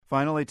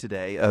Finally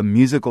today, a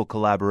musical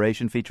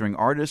collaboration featuring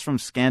artists from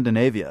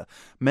Scandinavia.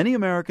 Many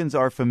Americans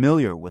are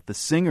familiar with the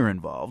singer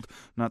involved,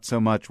 not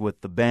so much with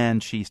the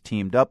band she's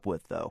teamed up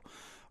with, though.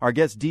 Our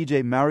guest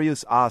DJ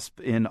Marius Asp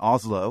in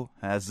Oslo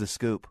has the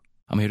scoop.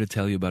 I'm here to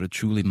tell you about a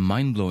truly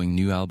mind-blowing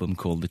new album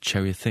called The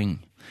Cherry Thing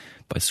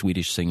by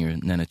Swedish singer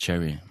Neneh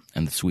Cherry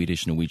and the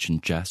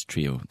Swedish-Norwegian jazz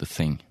trio The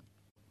Thing.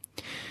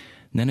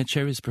 Neneh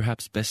Cherry is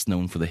perhaps best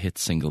known for the hit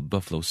single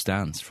Buffalo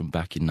Stance from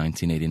back in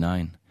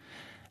 1989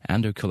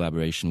 and her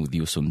collaboration with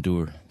Yuson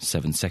Dur,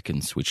 7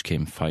 Seconds, which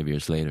came 5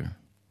 years later.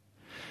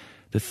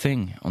 The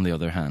Thing, on the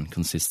other hand,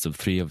 consists of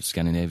 3 of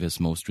Scandinavia's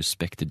most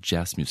respected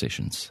jazz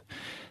musicians: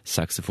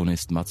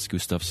 saxophonist Mats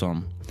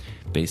Gustafsson,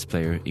 bass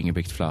player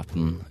Ingebrigt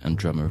Flaten, and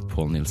drummer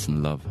Paul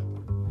Nilsson Love.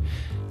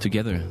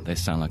 Together, they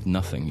sound like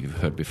nothing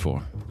you've heard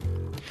before.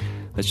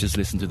 Let's just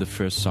listen to the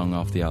first song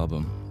off the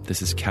album.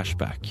 This is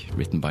Cashback,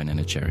 written by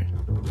Neneh Cherry.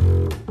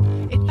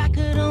 If I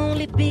could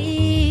only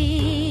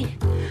be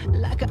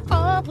like I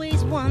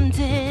always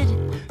wanted,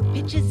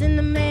 pictures in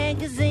the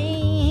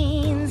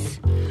magazines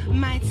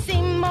might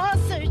seem more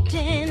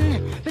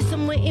certain, but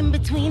somewhere in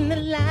between the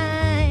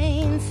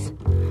lines,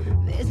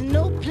 there's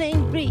no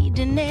plain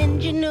reading,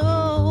 and you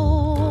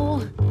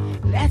know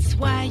that's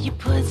why you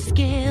put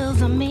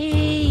scales on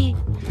me.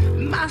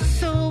 My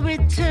soul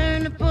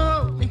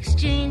returnable,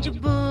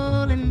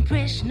 exchangeable,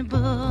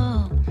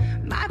 impressionable.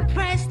 My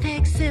price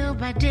tag sell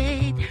by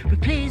date,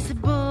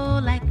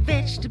 replaceable like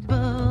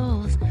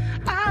vegetables.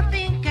 I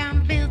think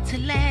I'm built to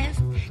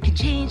last, can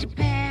change the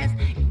past,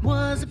 it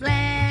was a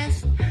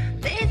blast.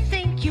 They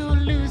think you're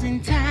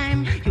losing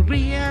time, you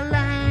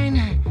realign.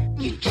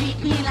 You treat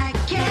me like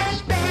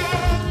cash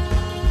back.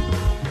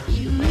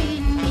 You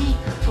eat me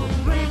for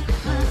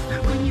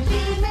breakfast when you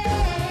feed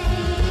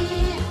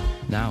me.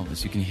 Now,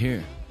 as you can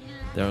hear,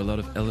 there are a lot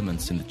of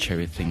elements in the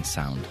Cherry Thing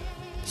sound.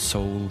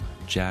 Soul,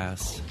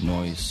 jazz,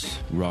 noise,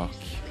 rock.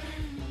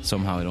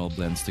 Somehow it all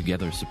blends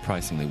together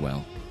surprisingly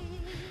well.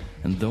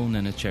 And though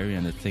Neneh Cherry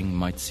and The Thing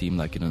might seem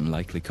like an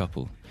unlikely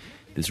couple,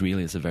 this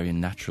really is a very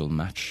natural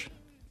match.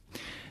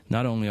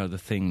 Not only are The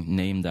Thing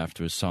named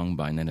after a song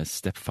by Neneh's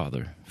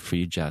stepfather,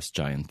 free jazz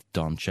giant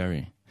Don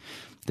Cherry,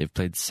 they've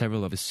played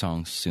several of his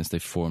songs since they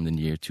formed in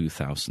the year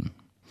 2000.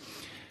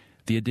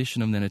 The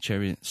addition of Neneh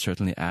Cherry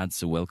certainly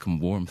adds a welcome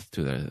warmth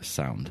to their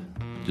sound.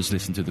 Just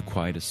listen to the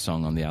quietest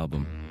song on the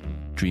album,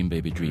 Dream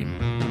Baby Dream.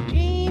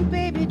 Dream,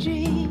 baby,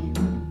 dream.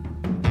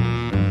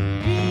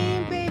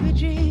 Dream, baby,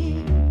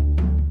 dream.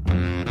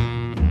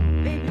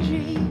 Baby,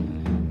 dream.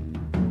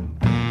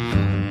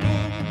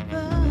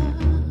 Forever.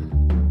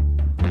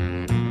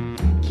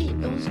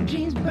 Keep those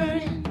dreams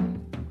burning.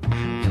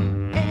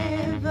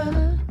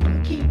 Forever.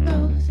 Keep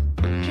those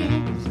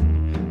dreams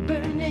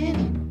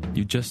burning.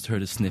 You just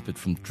heard a snippet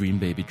from Dream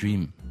Baby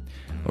Dream,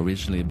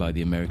 originally by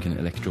the American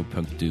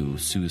electro-punk duo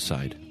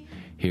Suicide,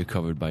 here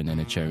covered by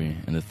Neneh Cherry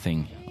and The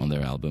Thing on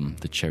their album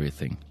The Cherry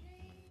Thing.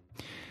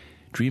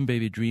 Dream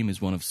Baby Dream is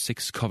one of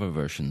 6 cover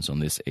versions on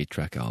this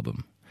 8-track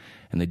album,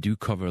 and they do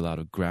cover a lot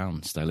of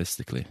ground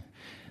stylistically.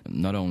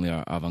 Not only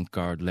are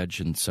avant-garde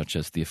legends such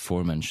as the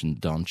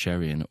aforementioned Don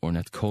Cherry and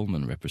Ornette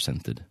Coleman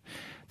represented,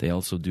 they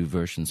also do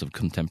versions of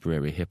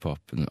contemporary hip-hop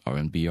and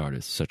R&B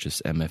artists such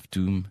as MF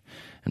Doom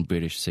and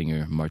British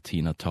singer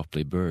Martina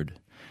Topley Bird,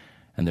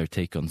 and their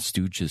take on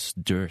Stooges'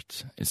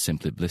 Dirt is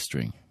simply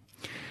blistering.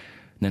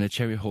 Neneh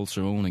Cherry holds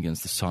her own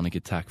against the sonic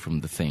attack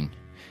from The Thing,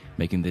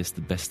 making this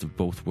the best of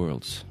both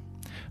worlds.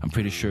 I'm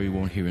pretty sure you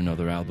won't hear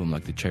another album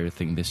like The Cherry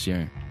Thing this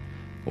year,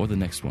 or the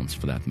next ones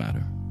for that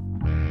matter.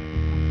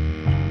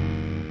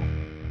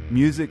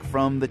 Music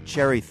from The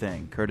Cherry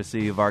Thing,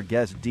 courtesy of our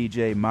guest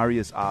DJ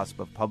Marius Asp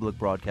of public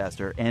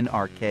broadcaster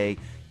NRK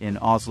in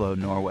Oslo,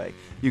 Norway.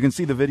 You can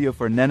see the video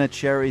for Neneh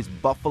Cherry's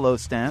Buffalo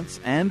Stance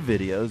and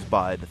videos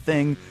by The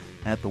Thing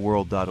at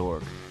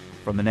theworld.org.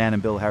 From the Nan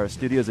and Bill Harris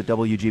studios at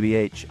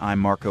WGBH, I'm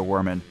Marco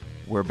Werman.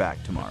 We're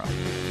back tomorrow.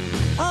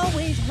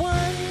 Always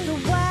wonder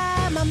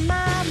why my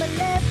mama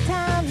left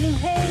town. New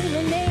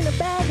Haven ain't a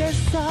bag of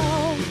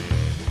salt.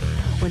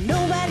 When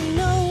nobody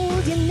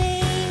knows your name.